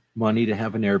pay money to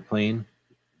have an airplane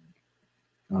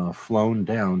flown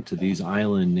down to these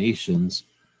island nations,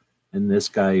 and this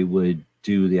guy would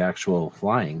do the actual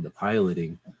flying, the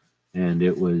piloting, and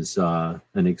it was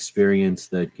an experience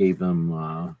that gave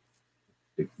him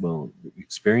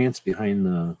experience behind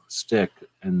the stick,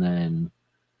 and then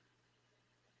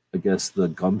I guess the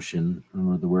gumption, I don't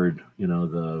know the word,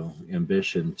 the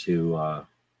ambition to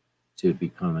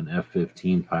become an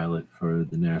F-15 pilot for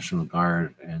the National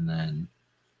Guard, and then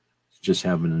just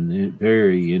having a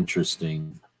very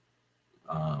interesting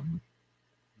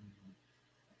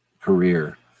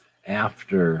career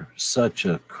after such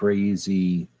a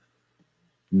crazy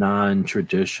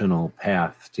non-traditional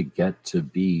path to get to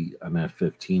be an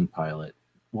F-15 pilot.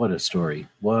 What a story.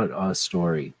 What a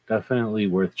story. Definitely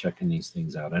worth checking these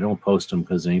things out. I don't post them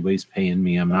because anybody's paying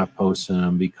me. I'm not posting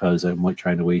them because I'm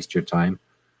trying to waste your time.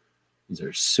 These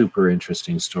are super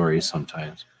interesting stories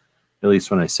sometimes. At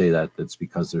least when I say that, that's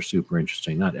because they're super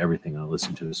interesting. Not everything I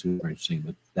listen to is super interesting,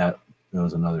 but that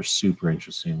was another super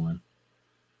interesting one.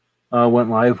 Went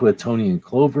live with Tony and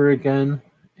Clover again,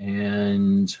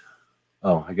 and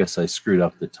I guess I screwed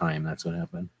up the time. That's what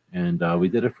happened. And we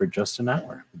did it for just an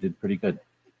hour. We did pretty good.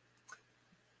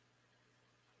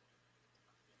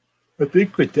 I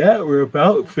think with that, we're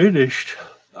about finished.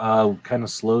 Kind of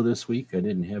slow this week. I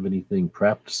didn't have anything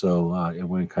prepped, so it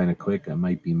went kind of quick. I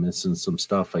might be missing some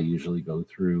stuff. I usually go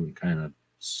through and kind of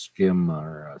skim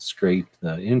or scrape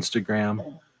the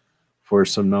Instagram for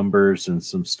some numbers and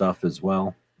some stuff as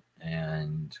well.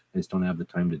 And I just don't have the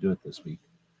time to do it this week.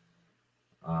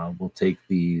 We'll take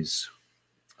these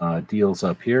deals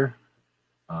up here,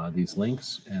 these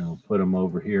links, and we'll put them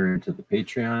over here into the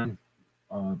Patreon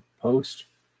post.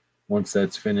 Once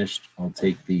that's finished, I'll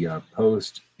take the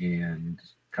post and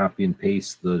copy and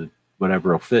paste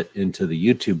whatever will fit into the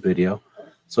YouTube video.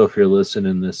 So if you're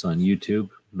listening to this on YouTube,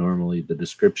 normally the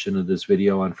description of this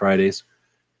video on Fridays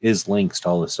is links to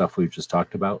all the stuff we've just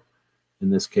talked about. In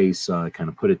this case, I kind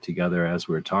of put it together as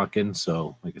we're talking.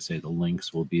 So like I say, the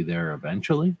links will be there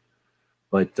eventually.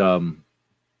 But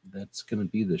that's going to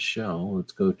be the show.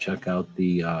 Let's go check out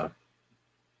the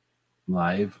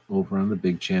live over on the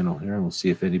big channel here. And we'll see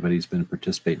if anybody's been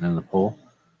participating in the poll.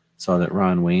 Saw that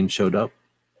Ron Wayne showed up.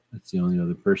 That's the only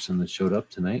other person that showed up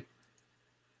tonight.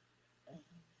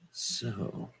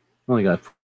 So only got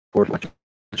 4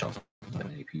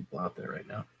 many people out there right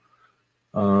now.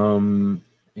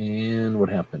 And what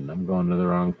happened? I'm going to the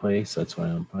wrong place. That's why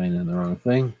I'm finding the wrong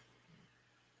thing.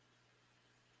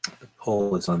 The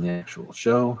poll is on the actual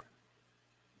show.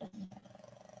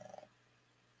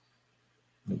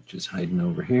 Just hiding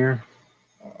over here.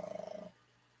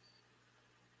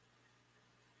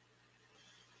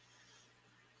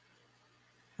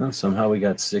 Well, somehow we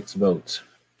got 6 votes.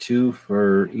 2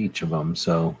 for each of them,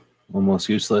 so almost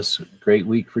useless. Great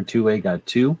week for 2A, got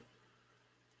 2.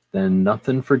 Then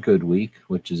nothing for good week,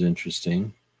 which is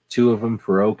interesting. 2 of them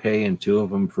for okay and 2 of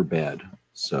them for bad.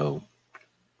 So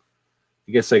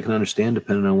I guess I can understand,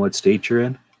 depending on what state you're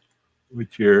in,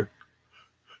 what your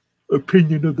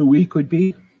opinion of the week would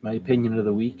be. My opinion of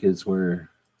the week is we're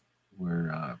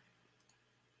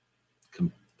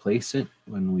complacent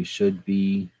when we should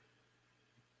be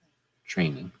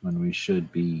training, when we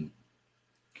should be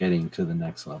getting to the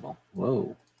next level.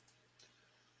 Whoa.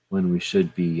 When we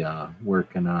should be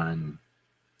working on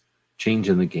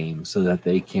changing the game so that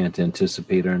they can't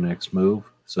anticipate our next move,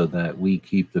 so that we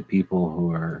keep the people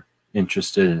who are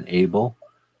interested and able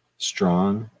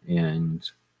strong and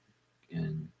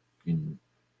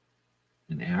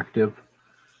active.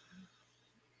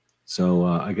 So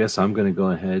I guess I'm going to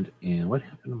go ahead and what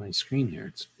happened to my screen here?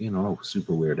 It's being all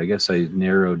super weird. I guess I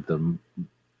narrowed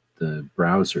the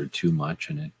browser too much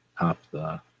and it popped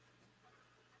the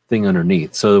thing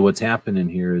underneath. So what's happening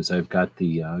here is I've got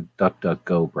the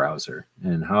DuckDuckGo browser,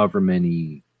 and however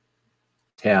many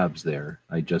tabs there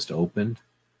I just opened,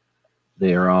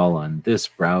 they are all on this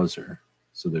browser.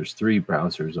 So there's 3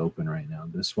 browsers open right now.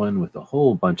 This one with a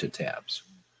whole bunch of tabs.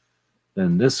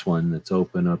 Then this one that's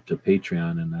open up to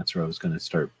Patreon, and that's where I was going to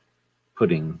start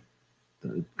putting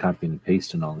the copying and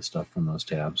pasting all the stuff from those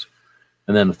tabs.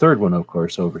 And then the third one, of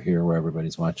course, over here where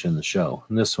everybody's watching the show.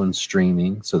 And this one's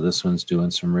streaming, so this one's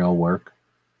doing some real work.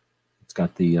 It's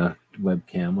got the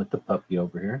webcam with the puppy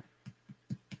over here.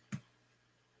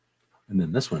 And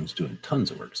then this one's doing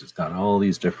tons of work. So it's got all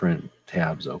these different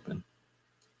tabs open.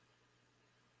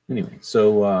 Anyway,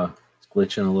 so let's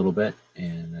glitching a little bit,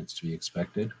 and that's to be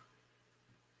expected.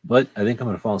 But I think I'm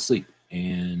going to fall asleep,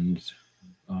 and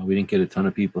we didn't get a ton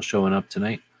of people showing up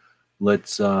tonight.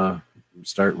 Let's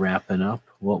start wrapping up.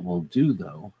 What we'll do,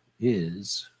 though,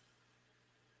 is,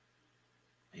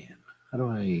 man, how do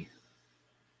I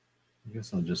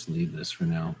guess I'll just leave this for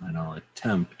now, and I'll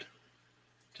attempt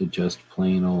to just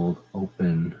plain old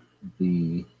open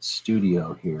the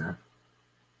studio here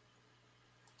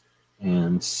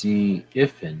and see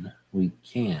if we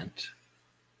can't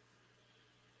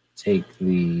take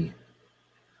the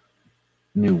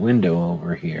new window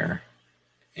over here,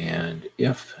 and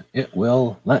if it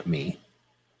will let me,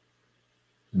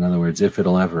 in other words, if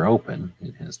it'll ever open.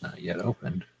 It has not yet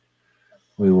opened.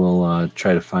 We will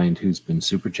try to find who's been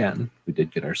super chatting. We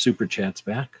did get our super chats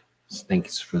back.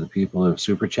 Thanks for the people who have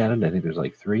super chatted. I think there's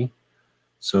like 3.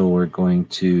 So we're going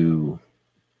to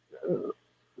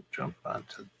jump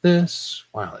onto this.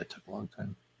 Wow, that took a long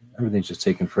time. Everything's just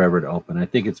taking forever to open. I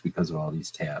think it's because of all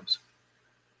these tabs.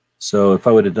 So if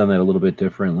I would have done that a little bit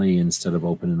differently, instead of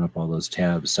opening up all those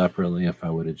tabs separately, if I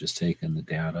would have just taken the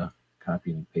data,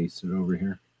 copied and pasted it over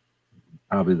here,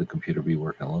 probably the computer would be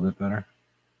working a little bit better.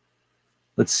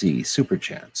 Let's see, super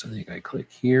chats. I think I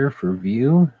click here for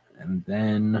view, and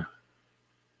then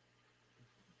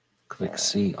click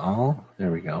see all.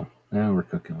 There we go. Now we're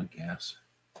cooking with gas.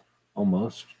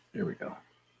 Almost. There we go.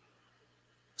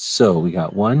 So we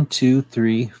got 1, 2,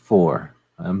 3, 4.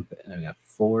 I got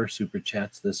 4 super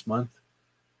chats this month.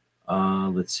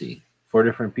 Let's see, 4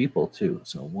 different people too.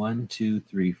 So 1, 2,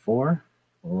 3, 4.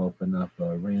 We'll open up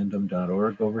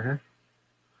random.org over here.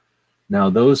 Now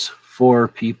those 4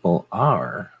 people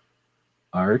are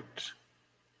Art,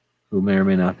 who may or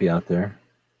may not be out there,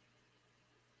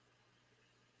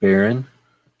 Baron,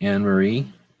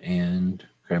 Anne-Marie, and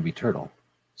Krabby Turtle.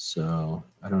 So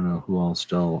I don't know who all's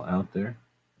still out there,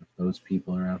 if those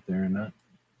people are out there or not.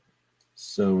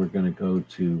 So we're going to go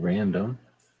to random.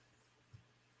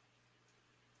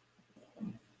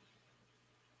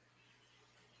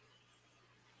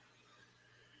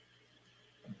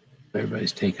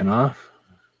 Everybody's taken off.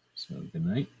 So good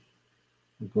night.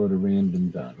 We'll go to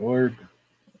random.org.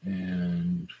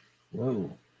 And whoa,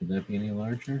 could that be any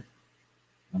larger?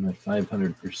 I'm at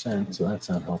 500%, so that's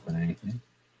not helping anything.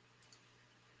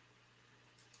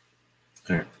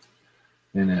 There.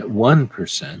 And at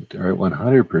 1% or at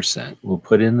 100%, we'll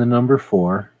put in the number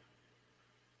 4.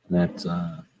 And that's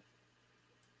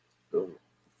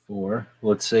 4.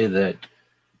 Let's say that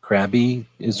Krabby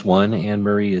is 1,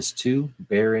 Anne-Marie is 2,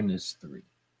 Baron is 3.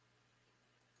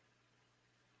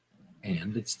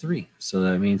 And it's 3. So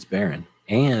that means Baron.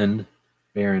 And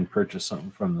Baron purchased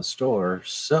something from the store,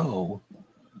 so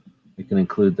we can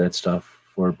include that stuff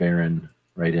for Baron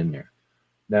right in there.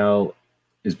 Now,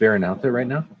 is Baron out there right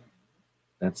now?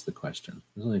 That's the question.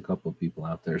 There's only a couple of people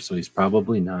out there, so he's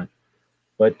probably not.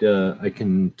 But I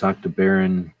can talk to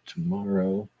Baron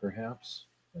tomorrow, perhaps.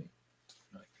 Wait,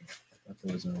 no, I can't. I thought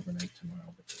there was an overnight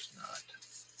tomorrow, but there's not.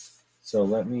 So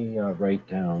let me write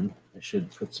down. I should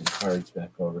put some cards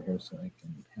back over here so I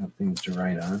can have things to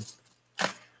write on.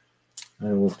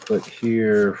 I will put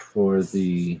here for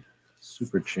the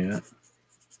super chat.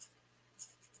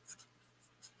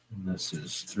 And this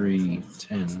is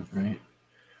 310, right?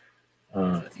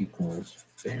 Equals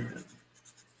Baron.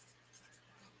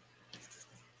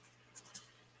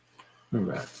 All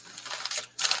right.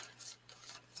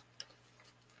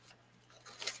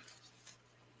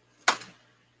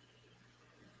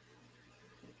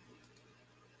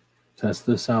 Test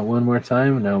this out one more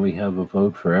time. Now we have a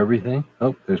vote for everything.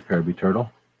 Oh, there's Krabby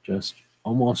Turtle. Just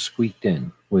almost squeaked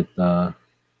in with the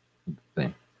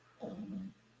thing.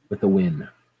 With the win.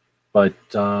 But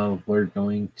we're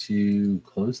going to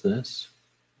close this.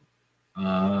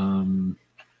 Man.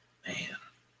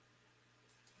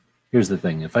 Here's the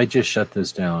thing. If I just shut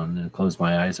this down and close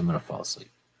my eyes, I'm going to fall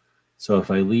asleep. So if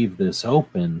I leave this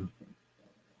open,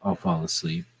 I'll fall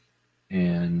asleep.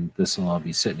 And this will all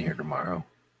be sitting here tomorrow.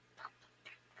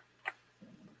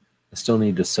 I still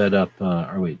need to set up,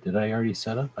 or wait, did I already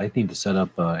set up? I need to set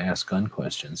up Ask Gun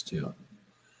questions too.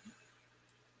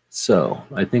 So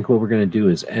I think what we're going to do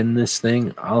is end this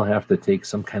thing. I'll have to take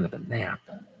some kind of a nap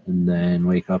and then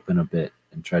wake up in a bit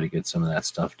and try to get some of that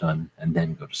stuff done and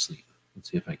then go to sleep.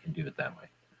 Let's see if I can do it that way.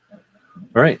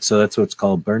 All right, so that's what's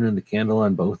called burning the candle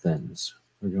on both ends.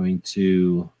 We're going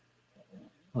to,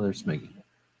 oh, there's Maggie.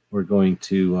 We're going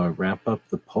to wrap up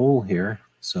the poll here.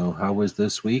 So how was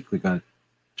this week? We got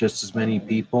just as many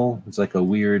people. It's like a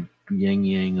weird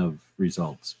yang of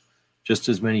results. Just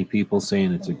as many people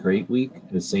saying it's a great week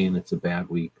as saying it's a bad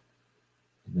week.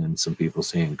 And then some people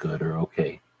saying good or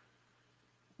okay.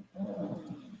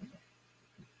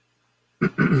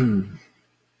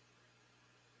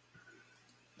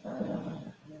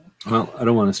 Well, I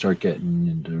don't want to start getting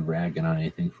into ragging on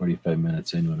anything 45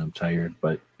 minutes in when I'm tired,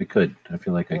 but I could. I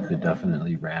feel like I could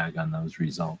definitely rag on those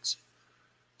results.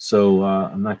 So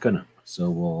I'm not gonna. So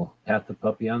we'll pat the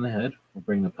puppy on the head. We'll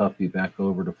bring the puppy back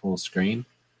over to full screen,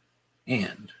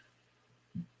 and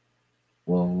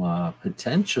we'll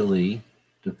potentially,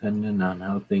 depending on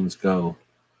how things go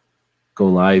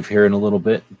live here in a little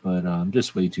bit. But I'm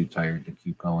just way too tired to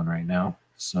keep going right now.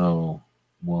 So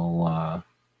we'll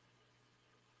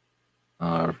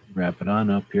wrap it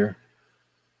on up here.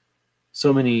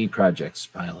 So many projects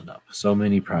piling up. So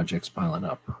many projects piling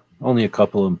up. Only a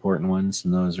couple important ones,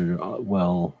 and those are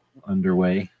well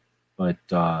underway. But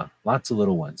lots of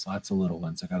little ones. Lots of little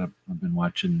ones. I've been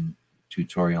watching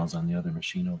tutorials on the other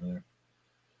machine over there.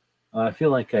 I feel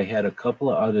like I had a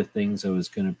couple of other things I was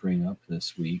going to bring up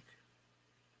this week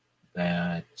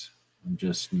that I'm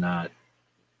just not.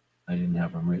 I didn't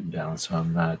have them written down, so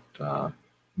I'm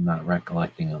not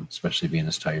recollecting them, especially being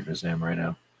as tired as I am right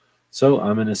now. So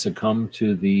I'm going to succumb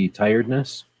to the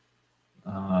tiredness.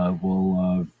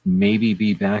 We'll maybe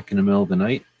be back in the middle of the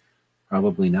night.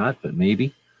 Probably not, but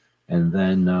maybe. And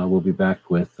then we'll be back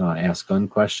with Ask Gun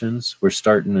questions. We're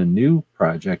starting a new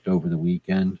project over the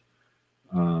weekend.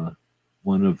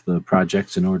 One of the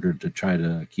projects, in order to try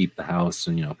to keep the house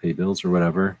and pay bills or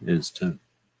whatever, is to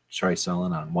try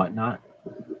selling on Whatnot.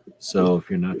 So if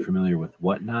you're not familiar with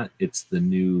Whatnot, it's the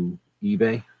new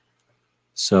eBay.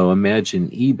 So imagine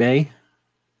eBay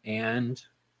and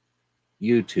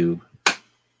YouTube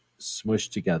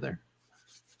smushed together.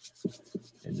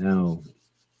 And now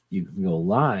you can go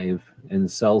live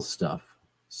and sell stuff.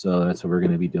 So that's what we're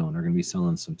going to be doing. We're going to be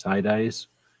selling some tie-dyes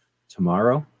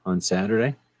tomorrow on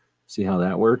Saturday. See how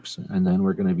that works. And then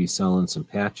we're going to be selling some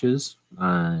patches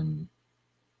on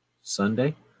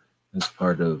Sunday as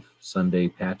part of Sunday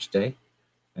Patch Day.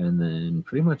 And then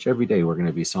pretty much every day we're going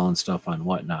to be selling stuff on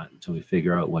Whatnot until we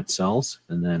figure out what sells,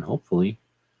 and then hopefully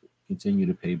continue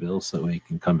to pay bills so that we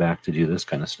can come back to do this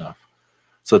kind of stuff.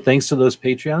 So thanks to those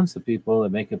Patreons, the people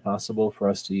that make it possible for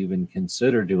us to even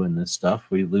consider doing this stuff.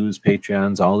 We lose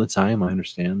Patreons all the time. I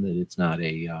understand that it's not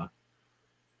a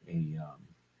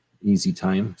easy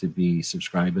time to be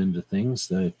subscribing to things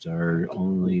that are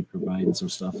only providing some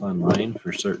stuff online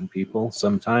for certain people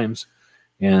sometimes,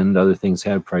 and other things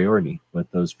have priority.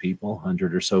 But those people,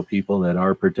 100 or so people that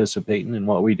are participating in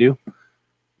what we do,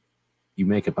 you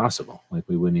make it possible. Like,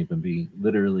 we wouldn't even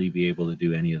literally be able to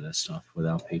do any of this stuff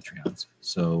without Patreons.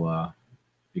 So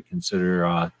if you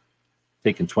consider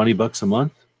taking $20 a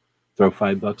month, throw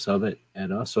 $5 of it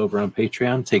at us over on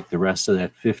Patreon, take the rest of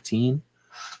that 15,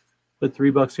 put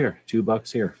 $3 here,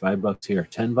 $2 here, $5 here,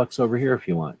 $10 over here if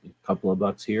you want, a couple of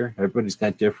bucks here. Everybody's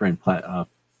got different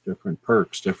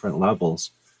perks, different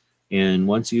levels. And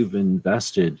once you've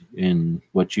invested in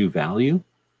what you value,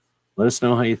 let us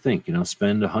know how you think.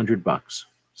 Spend $100.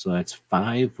 So that's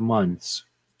 5 months,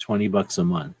 $20 a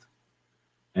month.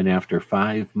 And after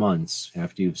 5 months,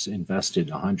 after you've invested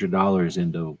 $100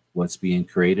 into what's being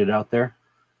created out there,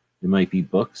 it might be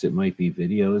books, it might be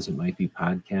videos, it might be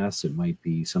podcasts, it might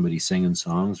be somebody singing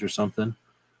songs or something.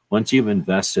 Once you've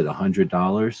invested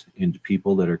 $100 into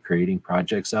people that are creating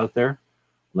projects out there,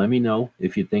 let me know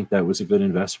if you think that was a good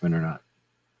investment or not.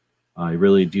 I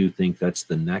really do think that's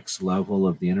the next level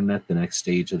of the internet. The next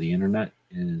stage of the internet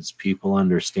is people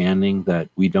understanding that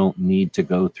we don't need to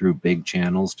go through big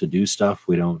channels to do stuff.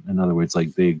 We don't, in other words,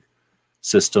 like big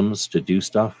systems to do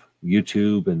stuff.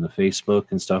 YouTube and the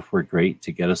Facebook and stuff were great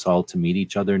to get us all to meet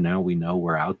each other. Now we know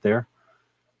we're out there.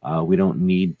 We don't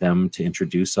need them to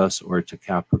introduce us or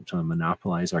to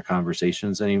monopolize our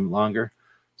conversations any longer.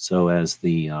 So as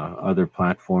the other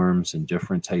platforms and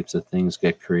different types of things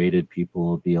get created, people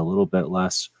will be a little bit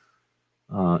less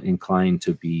inclined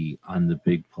to be on the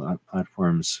big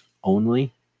platforms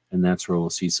only. And that's where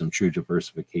we'll see some true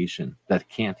diversification. That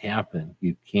can't happen.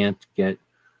 You can't get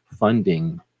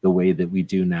funding the way that we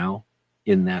do now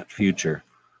in that future.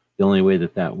 The only way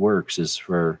that works is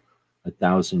for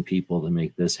 1,000 people to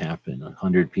make this happen,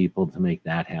 100 people to make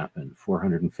that happen,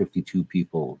 452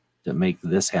 people to make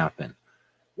this happen.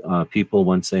 People,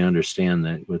 once they understand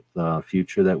that with the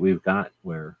future that we've got,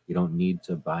 where you don't need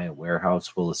to buy a warehouse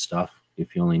full of stuff,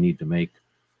 if you only need to make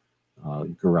a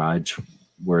garage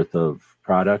worth of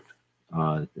product,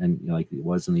 and like it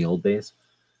was in the old days,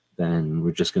 then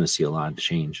we're just going to see a lot of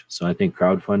change. So I think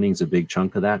crowdfunding is a big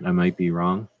chunk of that. I might be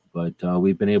wrong, but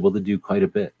we've been able to do quite a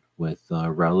bit with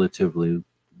relatively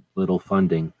little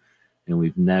funding, and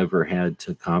we've never had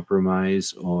to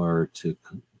compromise or to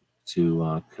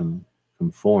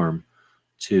conform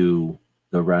to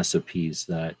the recipes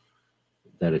that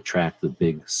that attract the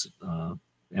big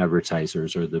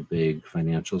advertisers or the big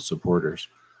financial supporters.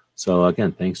 So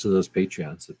again, thanks to those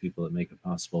Patreons, the people that make it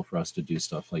possible for us to do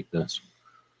stuff like this.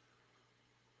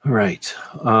 All right.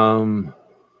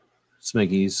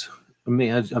 Smeggy's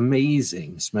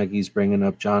amazing. Smeggy's bringing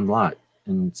up John Lott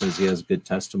and says he has good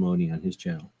testimony on his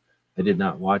channel. I did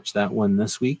not watch that one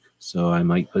this week, so I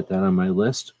might put that on my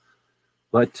list.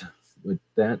 But with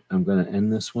that, I'm going to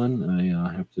end this one.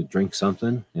 I have to drink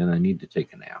something, and I need to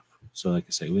take a nap. So like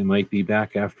I say, we might be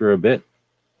back after a bit.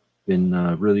 Been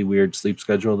a really weird sleep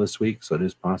schedule this week, so it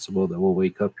is possible that we'll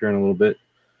wake up here in a little bit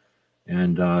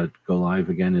and go live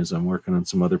again as I'm working on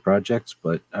some other projects,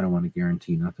 but I don't want to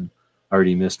guarantee nothing. I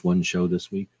already missed one show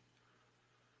this week.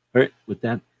 All right, with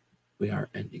that, we are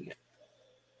ending it.